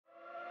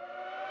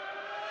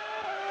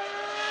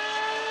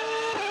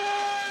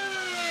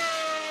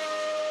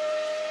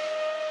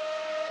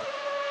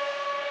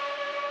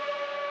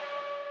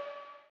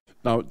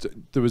Now,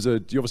 there was you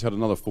obviously had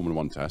another Formula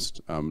One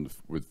test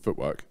with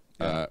Footwork,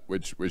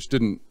 which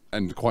didn't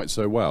end quite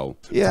so well.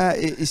 Yeah,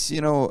 it's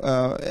you know,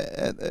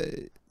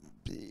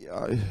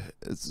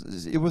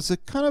 it was a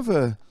kind of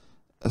a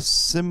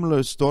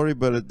similar story,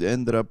 but it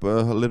ended up a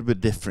little bit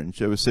different,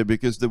 shall we say,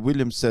 because the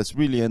Williams test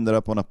really ended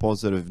up on a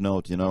positive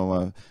note. You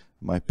know,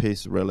 my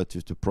pace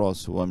relative to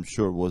Prost, who I'm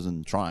sure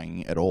wasn't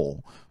trying at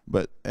all,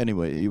 but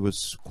anyway, it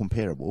was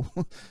comparable.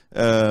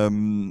 So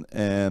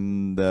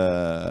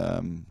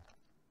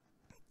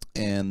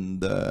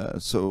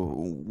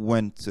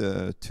went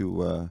to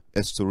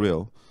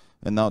Estoril,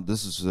 and now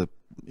this is a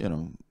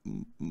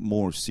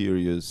more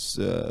serious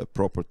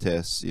proper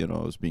test. You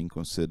know, is being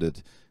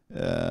considered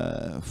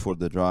for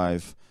the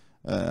drive.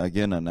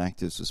 Again, an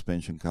active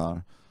suspension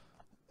car,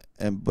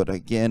 but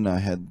again I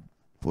had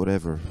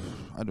whatever,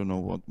 I don't know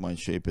what my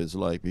shape is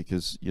like,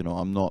 because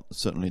I'm not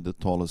certainly the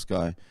tallest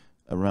guy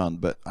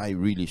around, but I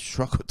really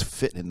struggled to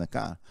fit in the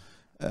car.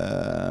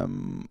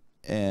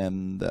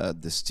 And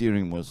the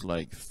steering was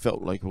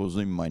felt like it was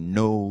in my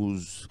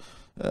nose.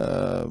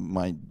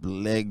 My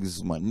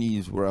legs, my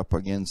knees were up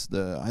against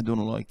the, I don't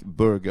know, like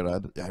Berger. I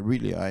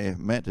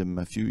met him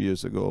a few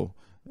years ago.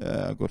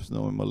 I got to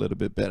know him a little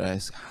bit better. I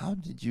asked, how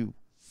did you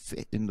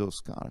fit in those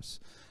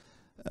cars?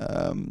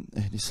 And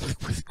he's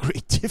like, with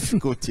great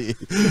difficulty.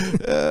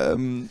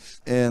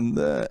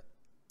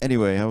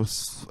 Anyway, I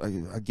was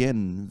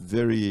again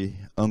very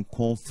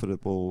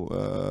uncomfortable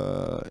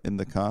in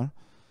the car,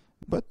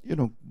 but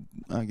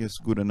I guess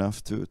good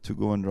enough to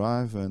go and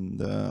drive.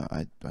 And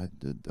I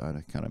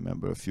can't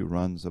remember, a few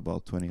runs,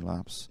 about 20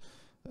 laps.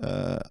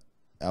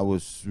 I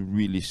was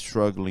really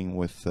struggling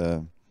with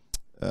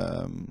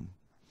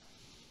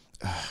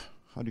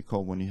how do you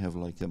call when you have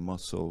like your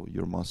muscle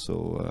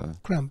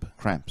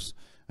cramps.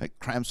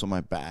 Cramps on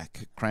my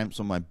back, cramps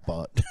on my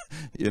butt,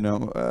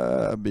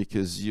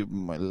 because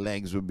my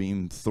legs were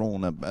being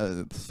thrown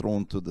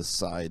to the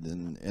side,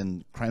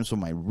 and cramps on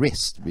my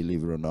wrist,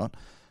 believe it or not.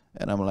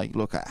 And I'm like,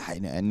 look, I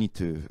need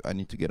to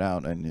get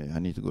out, and I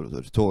need to go to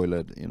the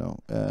toilet,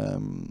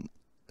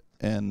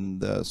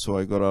 so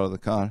I got out of the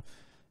car,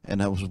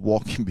 and I was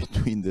walking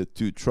between the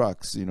two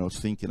trucks,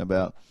 thinking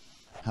about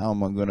how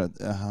am I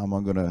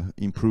gonna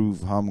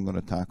improve, how am I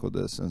gonna tackle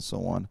this, and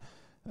so on.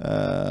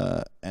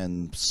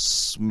 And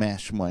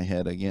smash my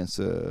head against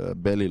a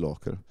belly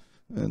locker,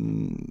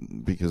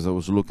 and because I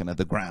was looking at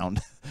the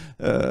ground,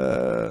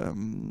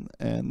 and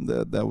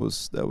that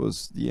was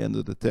the end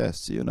of the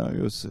test. It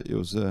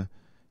was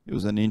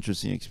an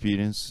interesting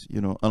experience.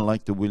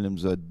 Unlike the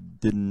Williams, I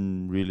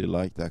didn't really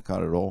like that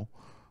car at all.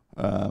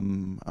 I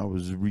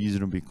was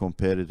reasonably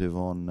competitive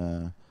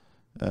on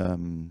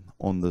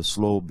the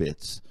slow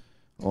bits.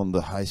 On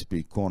the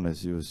high-speed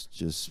corners, it was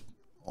just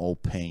all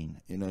pain.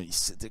 You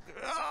sit there,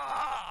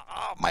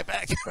 my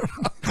back.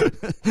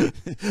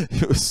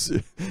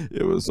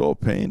 it was all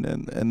pain,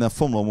 and the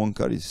Formula One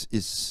car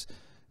is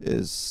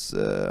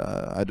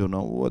I don't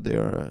know what they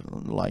are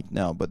like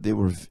now, but they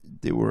were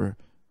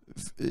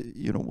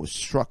what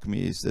struck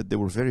me is that they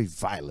were very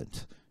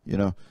violent.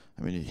 I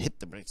mean, you hit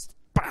the brakes,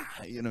 bah,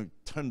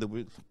 turn the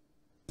wheel.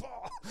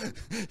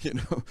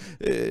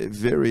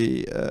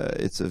 Very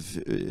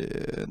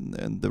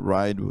and the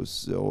ride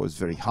was always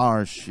very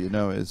harsh.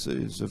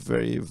 It's a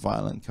very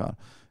violent car,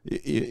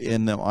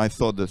 and I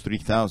thought the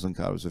 3000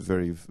 car was a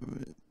very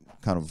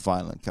kind of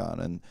violent car,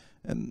 and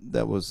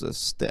that was a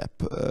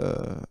step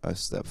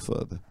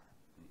further.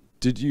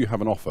 Did you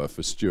have an offer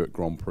for Stewart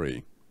Grand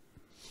Prix?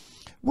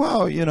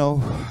 Well,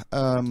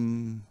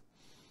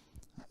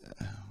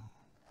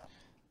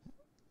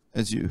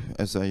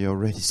 as I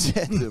already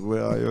said,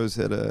 well, I always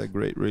had a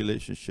great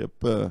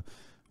relationship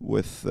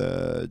with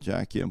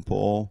Jackie and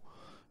Paul.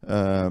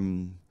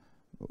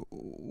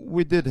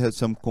 We did have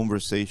some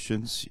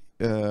conversations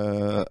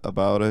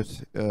about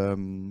it, but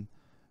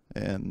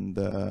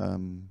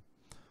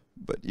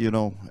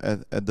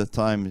at the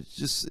time, it's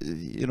just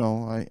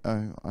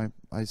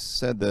I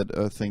said that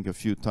I think a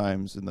few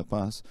times in the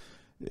past.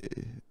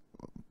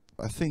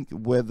 I think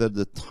whether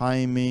the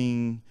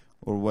timing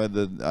or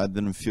whether I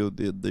didn't feel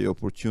the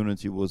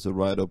opportunity was the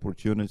right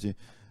opportunity,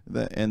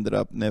 that ended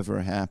up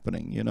never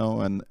happening,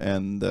 and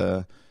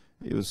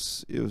it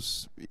was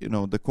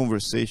the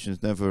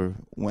conversations never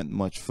went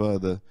much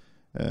further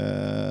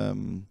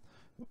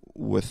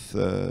with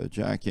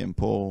Jackie and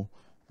Paul,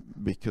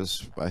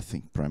 because I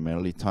think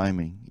primarily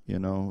timing.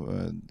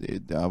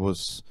 I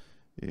was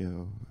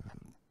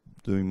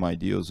doing my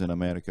deals in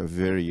America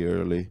very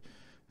early.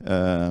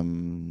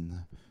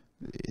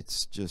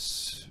 It's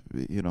just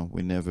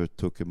we never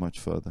took it much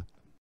further.